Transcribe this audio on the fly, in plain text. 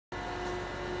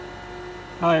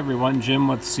Hi everyone, Jim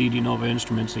with CD Nova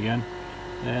Instruments again,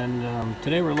 and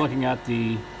today we're looking at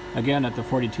the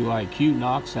 42IQ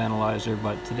NOx analyzer,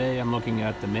 but today I'm looking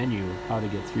at the menu, how to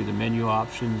get through the menu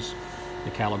options,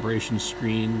 the calibration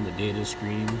screen, the data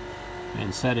screen,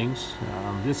 and settings.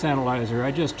 This analyzer, I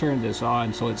just turned this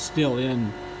on, so it's still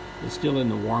in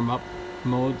the warm-up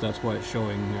mode. That's why it's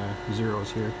showing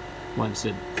zeros here. Once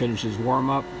it finishes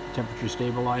warm-up, temperature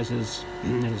stabilizes,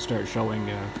 it'll start showing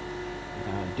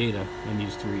data in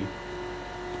these three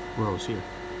rows here.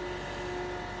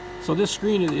 So this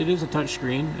screen, it is a touch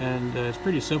screen, and it's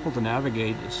pretty simple to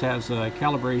navigate. It has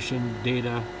calibration,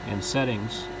 data, and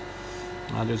settings.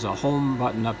 There's a home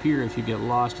button up here. If you get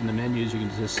lost in the menus, you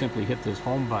can just simply hit this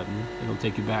home button. It'll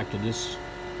take you back to this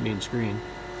main screen.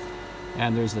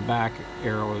 And there's the back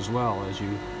arrow as well. As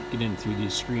you get in through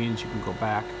these screens, you can go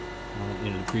back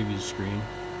into the previous screen.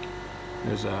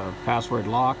 There's a password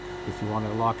lock if you want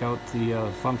to lock out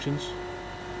the functions,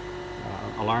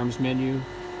 alarms menu,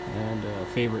 and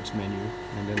favorites menu,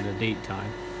 and then the date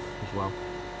time as well.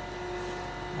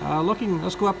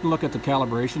 Let's go up and look at the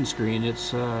calibration screen.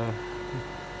 It's right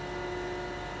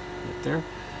there,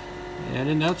 and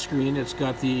in that screen it's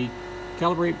got the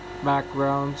Calibrate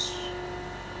Backgrounds,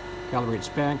 Calibrate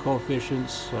span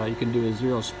coefficients. You can do a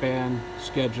zero span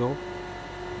schedule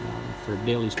for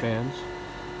daily spans,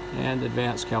 and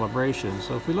advanced calibration.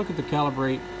 So if we look at the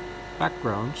Calibrate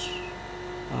Backgrounds,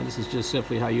 this is just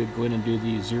simply how you'd go in and do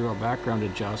the zero background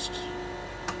adjust.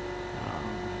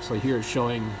 So here it's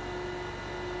showing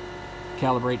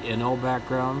Calibrate NO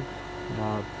background,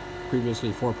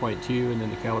 previously 4.2, and then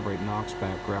the Calibrate NOx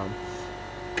background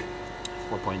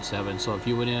 4.7. So if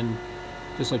you went in,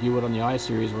 just like you would on the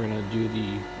I-Series, we're going to do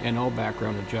the NO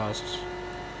background adjusts,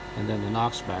 and then the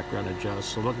NOx background adjust.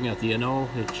 So looking at the NO,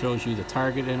 it shows you the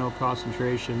target NO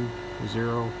concentration,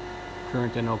 0,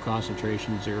 current NO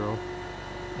concentration, 0.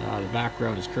 The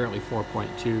background is currently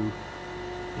 4.2, and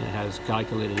it has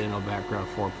calculated NO background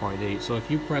 4.8. So if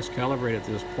you press calibrate at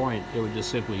this point, it would just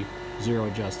simply zero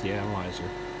adjust the analyzer.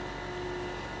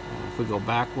 If we go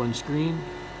back one screen,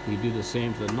 we do the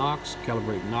same to the NOx,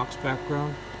 calibrate NOx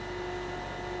background,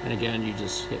 and again you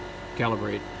just hit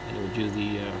calibrate and it would do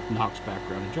the NOx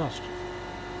background adjust.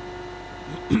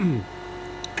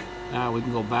 Now we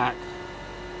can go back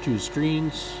 2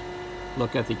 screens,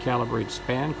 look at the calibrate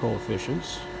span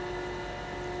coefficients.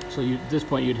 So at this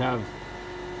point you'd have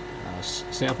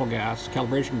sample gas,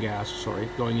 calibration gas, sorry,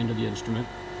 going into the instrument,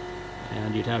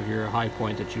 and you'd have your high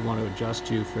point that you want to adjust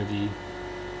to for the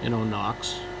NO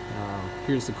NOx.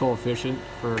 Here's the coefficient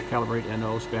for calibrate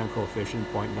NO span coefficient,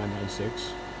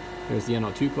 0.996. There's the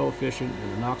NO2 coefficient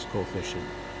and the NOx coefficient.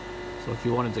 So if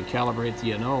you wanted to calibrate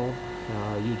the NO,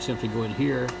 you'd simply go in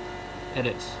here,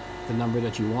 edit the number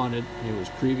that you wanted. It was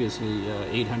previously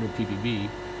 800 ppb,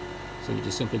 so you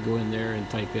just simply go in there and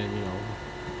type in,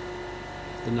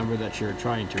 the number that you're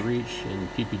trying to reach in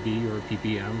ppb or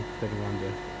ppm, depending on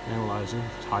the analyzer,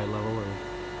 if it's high level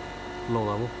or low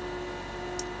level,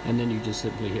 and then you just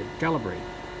simply hit calibrate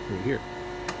right here.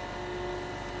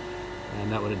 And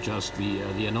that would adjust the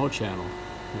NO channel.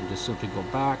 And just simply go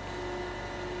back,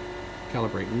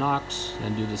 calibrate NOx,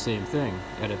 and do the same thing.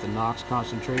 Edit the NOx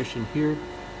concentration here,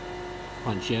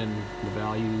 punch in the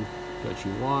value that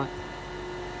you want,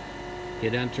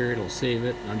 hit enter, it'll save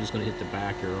it. I'm just going to hit the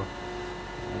back arrow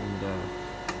and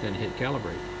then hit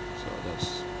calibrate. So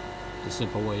that's the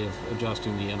simple way of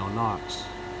adjusting the NO NOx.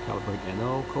 Calibrate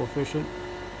NO coefficient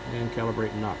and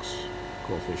calibrate NOx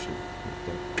coefficient right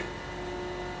there.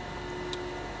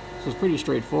 So it's pretty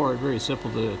straightforward, very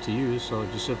simple to use. So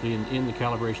just simply in the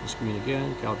calibration screen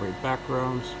again, calibrate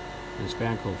backgrounds and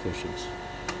span coefficients.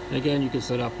 And again, you can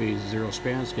set up a zero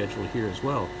span schedule here as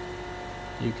well.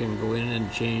 You can go in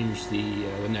and change the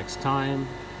next time,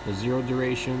 the zero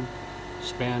duration,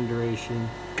 span duration,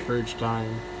 purge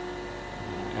time,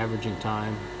 averaging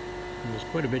time. And there's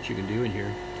quite a bit you can do in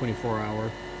here.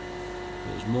 24-hour.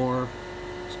 There's more.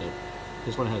 So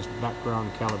this one has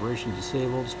background calibration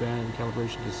disabled, span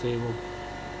calibration disabled,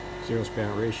 zero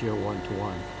span ratio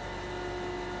 1:1.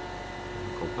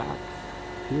 Go back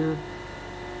here.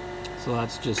 So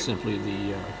that's just simply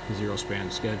the zero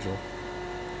span schedule.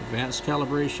 Advanced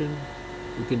calibration.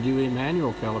 We can do a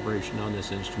manual calibration on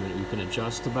this instrument. We can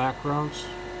adjust the backgrounds.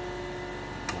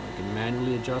 We can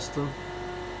manually adjust them.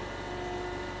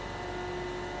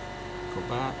 Go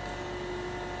back.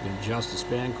 You can adjust the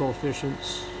span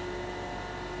coefficients.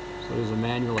 So there's a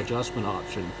manual adjustment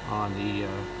option on the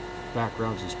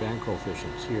backgrounds and span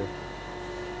coefficients here.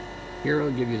 Here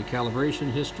it'll give you the calibration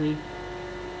history,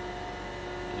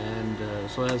 and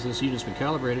so as this unit's been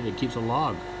calibrated, it keeps a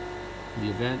log. The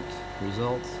event,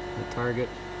 result, the target,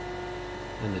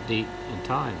 and the date and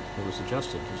time that was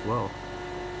adjusted as well.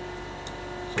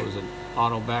 So there's an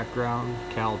auto background,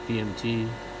 Cal PMT,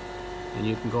 and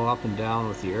you can go up and down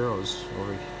with the arrows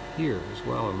over here as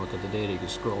well and look at the data. You can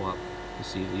scroll up to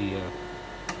see the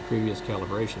previous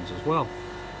calibrations as well.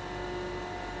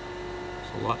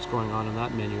 So lots going on in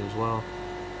that menu as well.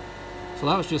 So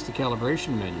that was just the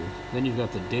calibration menu. Then you've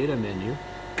got the data menu.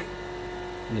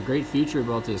 And the great feature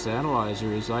about this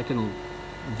analyzer is I can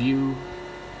view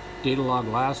data log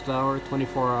last hour,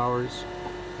 24 hours,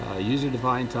 user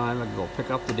defined time. I can go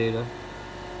pick up the data,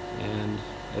 and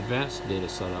advanced data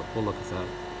setup. We'll look at that.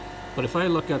 But if I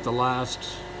look at the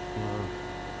last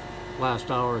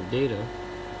hour of data,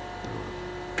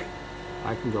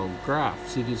 I can go graph.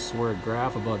 See this word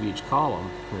graph above each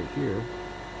column right here.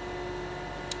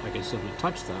 I can simply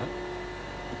touch that,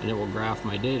 and it will graph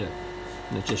my data.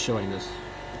 And it's just showing this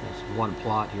one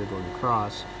plot here going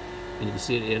across. And you can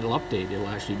see it'll update. It'll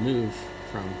actually move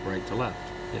from right to left.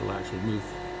 It'll actually move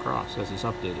across as it's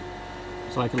updated.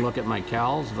 So I can look at my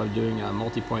cals. If I'm doing a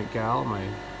multi-point cal, my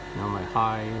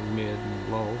high, mid,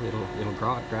 and low, it'll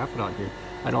graph it out here.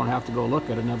 I don't have to go look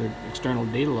at another external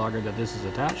data logger that this is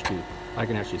attached to. I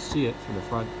can actually see it from the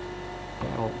front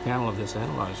panel of this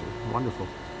analyzer. Wonderful.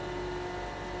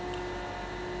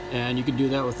 And you can do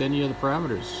that with any of the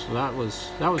parameters. So that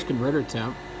was converter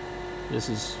temp. This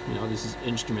is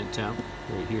instrument temp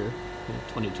right here,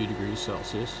 22 degrees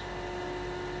Celsius.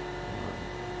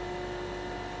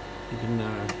 You can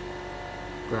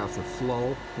graph the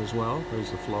flow as well.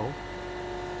 There's the flow.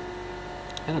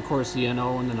 And of course the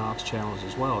NO and the NOx channels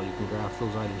as well. You can graph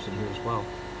those items in here as well.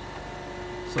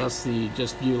 So that's the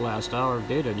just view last hour of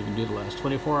data. And you can do the last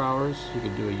 24 hours. You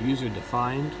can do a user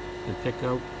defined and pick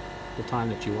out the time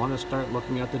that you want to start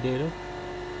looking at the data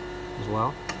as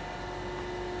well.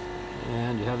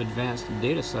 And you have advanced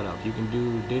data setup. You can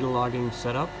do data logging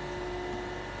setup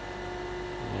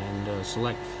and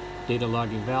select data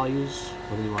logging values,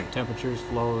 whether you want temperatures,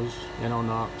 flows, NO,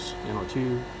 NOx,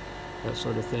 NO2, that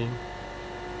sort of thing.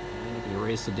 And you can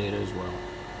erase the data as well.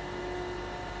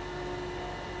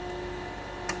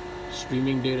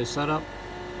 Streaming data setup.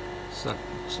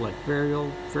 Select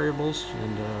variables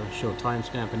and show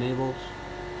timestamp enabled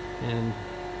and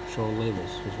show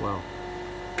labels as well.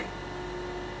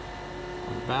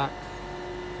 On the back,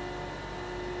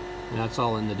 and that's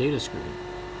all in the data screen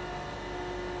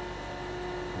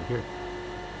right here.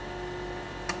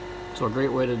 So a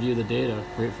great way to view the data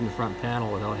right from the front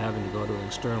panel without having to go to an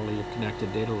externally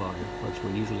connected data logger, which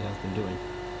we usually have been doing.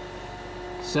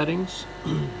 Settings,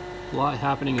 a lot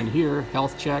happening in here.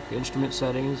 Health check, instrument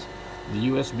settings. The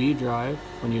USB drive,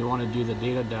 when you want to do the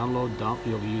data download dump,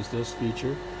 you'll use this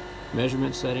feature.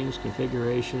 Measurement settings,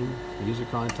 configuration, user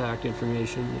contact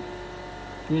information,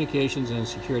 communications, and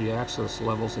security access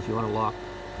levels if you want to lock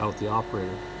out the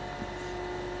operator.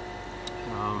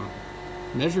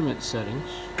 Measurement settings,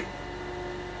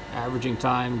 averaging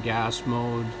time, gas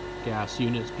mode, gas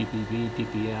units, ppb,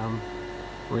 ppm,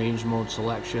 range mode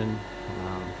selection,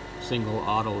 single,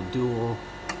 auto, dual,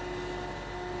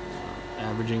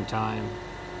 averaging time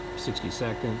 60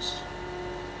 seconds,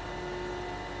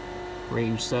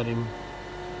 range setting,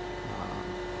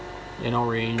 NO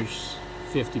range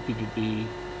 50 ppb,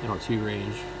 NO2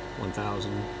 range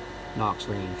 1000, NOx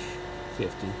range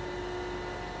 50,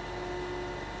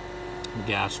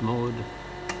 gas mode,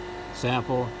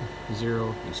 sample,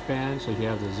 zero, expand. So if you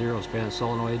have the zero expand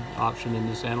solenoid option in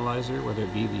this analyzer, whether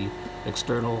it be the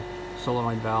external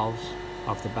solenoid valves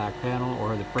off the back panel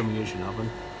or the permeation oven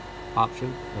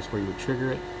option, that's where you would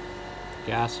trigger it.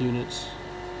 Gas units,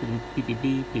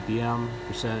 ppb, ppm,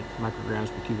 percent, micrograms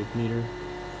per cubic meter.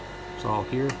 It's all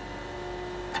here.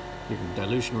 Your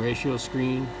dilution ratio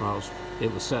screen, well,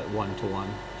 it was set 1 to 1,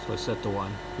 so I set to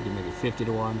 1. You can make it 50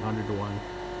 to 1, 100 to 1.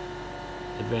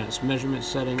 Advanced measurement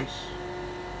settings.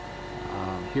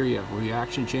 Here you have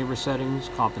reaction chamber settings,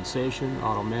 compensation,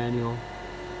 auto manual,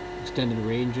 extended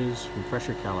ranges, and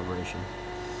pressure calibration.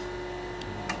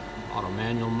 Auto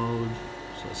manual mode,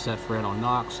 so it's set for NO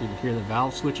NOx. You can hear the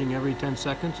valve switching every 10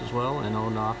 seconds as well, NO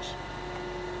NOx.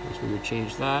 So we would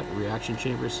change that. Reaction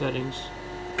chamber settings.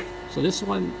 So this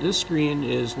screen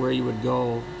is where you would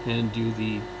go and do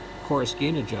the chorus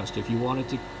gain adjust. If you wanted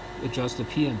to adjust the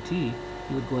PMT,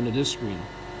 you would go into this screen.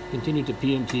 Continue to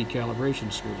Pmt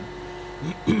Calibration Screen.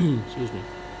 Excuse me.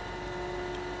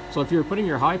 So if you're putting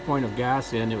your high point of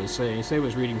gas in, it was say it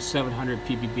was reading 700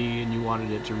 ppb and you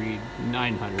wanted it to read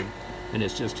 900, and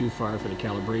it's just too far for the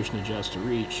calibration adjust to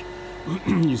reach,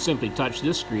 you simply touch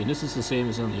this screen. This is the same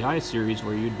as on the I series,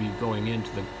 where you'd be going into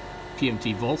the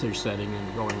Pmt voltage setting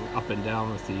and going up and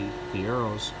down with the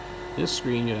arrows this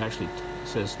screen, it actually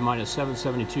says minus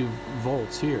 772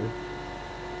 volts here.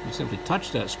 You simply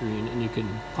touch that screen and you can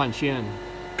punch in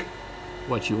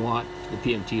what you want the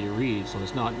PMT to read. So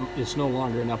it's no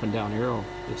longer an up and down arrow.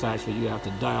 It's actually, you have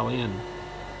to dial in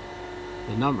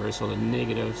the number. So the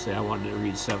negative, say I wanted to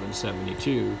read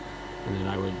 772, and then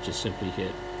I would just simply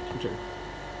hit enter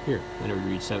here, and it would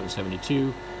read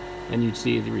 772, and you'd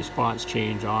see the response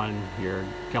change on your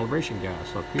calibration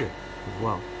gas up here as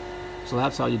well. So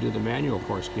that's how you do the manual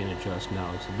coarse gain adjust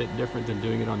now. It's a bit different than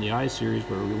doing it on the I series,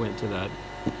 where we went to that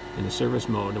in the service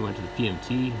mode and went to the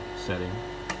PMT setting,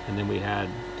 and then we had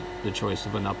the choice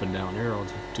of an up and down arrow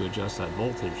to adjust that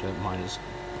voltage at minus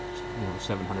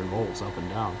 700 volts up and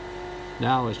down.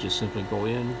 Now it's just simply go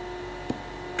in,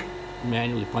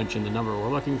 manually punch in the number we're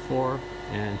looking for,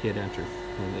 and hit enter,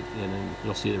 and then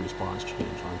you'll see the response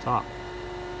change on top.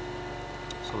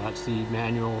 So that's the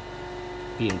manual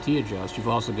PMT adjust. You've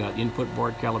also got input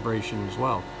board calibration as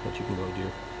well that you can go do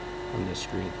on this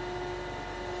screen.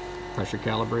 Pressure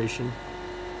calibration,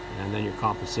 and then your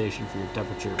compensation for your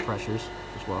temperature pressures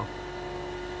as well.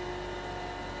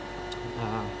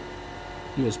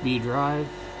 USB drive.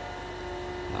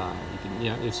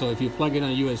 So if you plug in a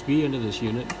USB into this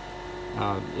unit,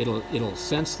 it'll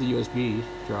sense the USB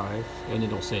drive, and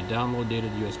it'll say download data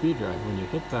to USB drive. When you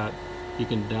hit that, you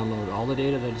can download all the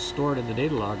data that is stored in the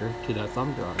data logger to that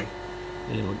thumb drive,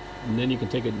 and then you can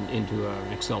take it into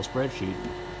an Excel spreadsheet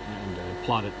and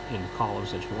plot it in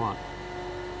columns that you want.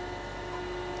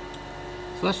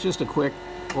 So that's just a quick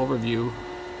overview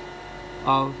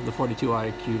of the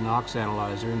 42IQ NOx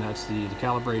analyzer, and that's the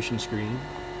calibration screen,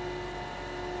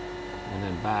 and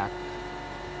then back,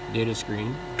 data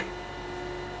screen,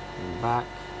 and back,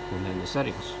 and then the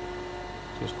settings. So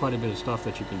there's quite a bit of stuff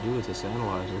that you can do with this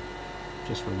analyzer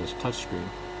just from this touch screen.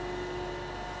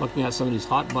 Looking at some of these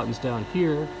hot buttons down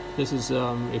here, this is,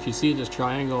 if you see this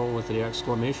triangle with the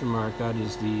exclamation mark, that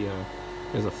is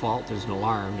there's a fault, there's an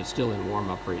alarm. It's still in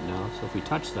warm-up right now, so if we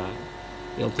touch that,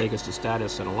 it'll take us to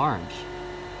status and alarms.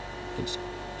 I can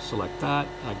select that.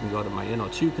 I can go to my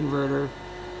NO2 converter,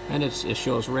 and it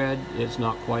shows red. It's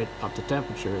not quite up to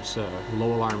temperature. It's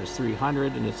low alarm is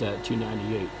 300, and it's at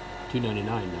 298,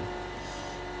 299 now.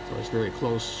 So it's very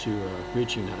close to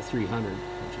reaching that 300,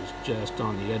 which is just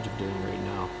on the edge of doing right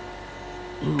now.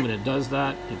 When it does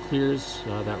that, it clears.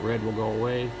 That red will go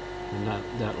away, and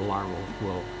that alarm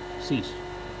will cease,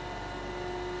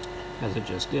 as it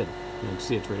just did. You can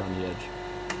see it's right on the edge.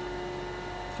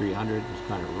 300 is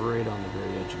kind of right on the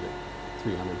very edge of it.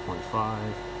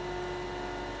 300.5,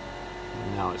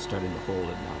 and now it's starting to hold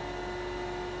it now.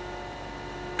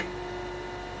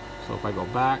 So if I go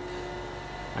back,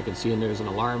 I can see there's an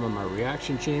alarm on my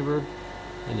reaction chamber,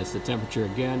 and it's the temperature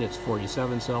again. It's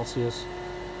 47 Celsius,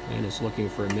 and it's looking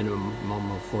for a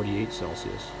minimum of 48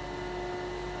 Celsius.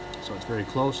 So it's very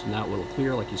close, and that will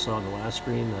clear like you saw on the last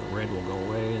screen. That red will go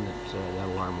away, and that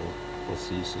alarm will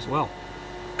cease as well.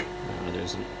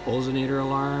 There's an ozonator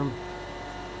alarm,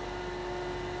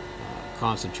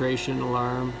 concentration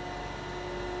alarm,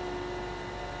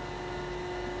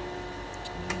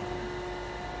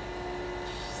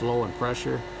 flow and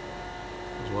pressure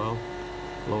as well,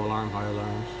 low alarm, high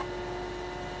alarms.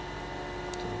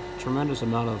 So, tremendous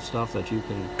amount of stuff that you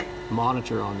can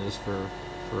monitor on this for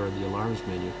the alarms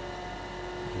menu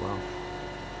as well.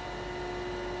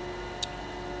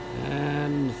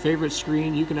 And favorite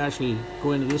screen, you can actually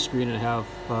go into this screen and have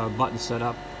buttons set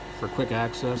up for quick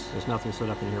access. There's nothing set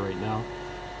up in here right now,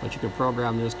 but you can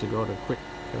program this to go to quick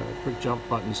jump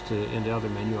buttons into other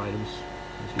menu items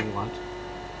as you want.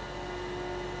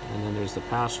 And then there's the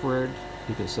password.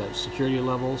 You can set security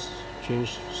levels,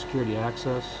 change security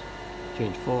access,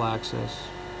 change full access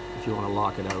if you want to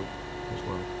lock it out as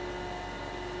well.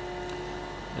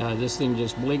 This thing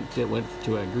just blinked. It went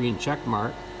to a green check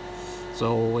mark.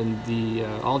 So when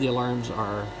all the alarms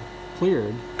are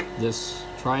cleared, this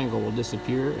triangle will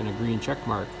disappear and a green check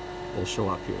mark will show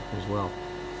up here as well,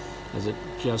 as it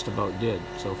just about did.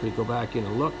 So if we go back in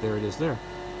and look, there it is there.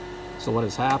 So what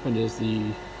has happened is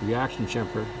the reaction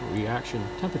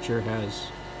temperature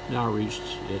has now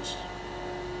reached its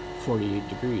 48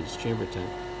 degrees chamber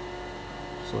temp.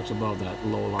 So it's above that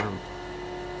low alarm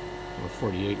of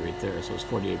 48 right there. So it's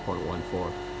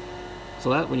 48.14. So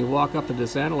that when you walk up to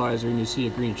this analyzer and you see a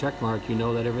green check mark, you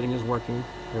know that everything is working.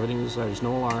 There's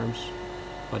no alarms.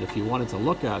 But if you wanted to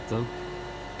look at them,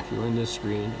 if you're in this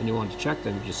screen and you want to check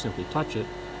them, you just simply touch it,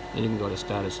 and you can go to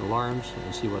status alarms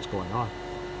and see what's going on.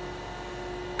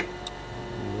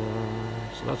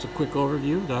 So that's a quick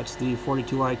overview. That's the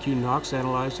 42IQ NOx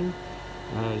analyzer.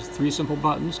 There's 3 simple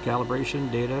buttons: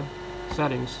 calibration, data,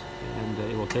 settings, and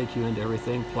it will take you into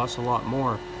everything plus a lot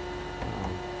more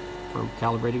for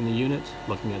calibrating the unit,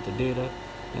 looking at the data,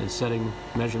 and setting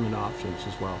measurement options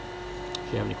as well.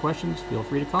 If you have any questions, feel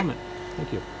free to comment.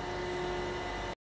 Thank you.